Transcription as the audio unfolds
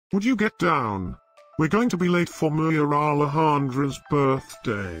Would you get down? We're going to be late for Maria Alejandra's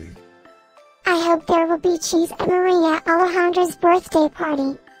birthday. I hope there will be cheese at Maria Alejandra's birthday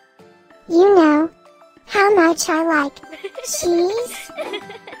party. You know how much I like cheese.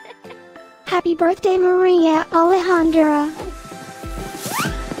 Happy birthday, Maria Alejandra.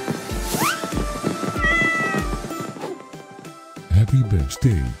 Happy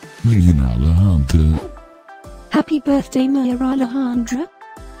birthday, Maria Alejandra. Happy birthday, Maria Alejandra.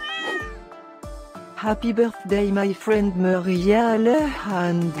 Happy birthday, my friend Maria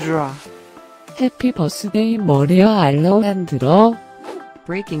Alejandra. Happy birthday, Maria Alejandra.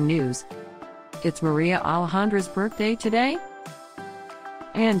 Breaking news. It's Maria Alejandra's birthday today?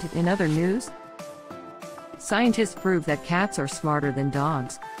 And in other news, scientists prove that cats are smarter than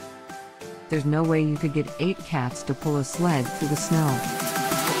dogs. There's no way you could get 8 cats to pull a sled through the snow.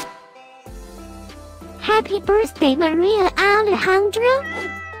 Happy birthday, Maria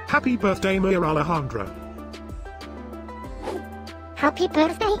Alejandra. Happy birthday, Maria Alejandra. Happy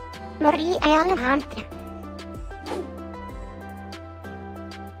birthday, Maria Alejandra.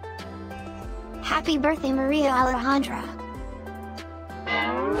 Happy birthday, Maria Alejandra.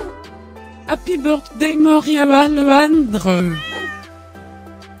 Happy birthday, Maria Alejandra.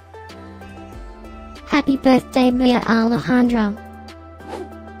 Happy birthday, Maria Alejandra.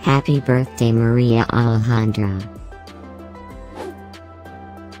 Happy birthday, Maria Alejandra.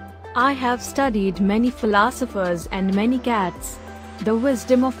 I have studied many philosophers and many cats. The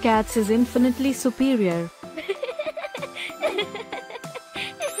wisdom of cats is infinitely superior.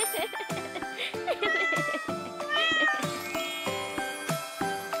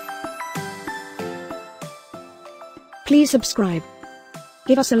 Please subscribe,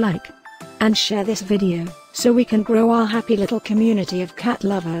 give us a like, and share this video, so we can grow our happy little community of cat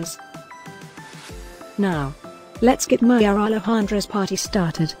lovers. Now, let's get Maria Alejandra's party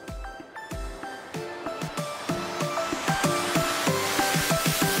started.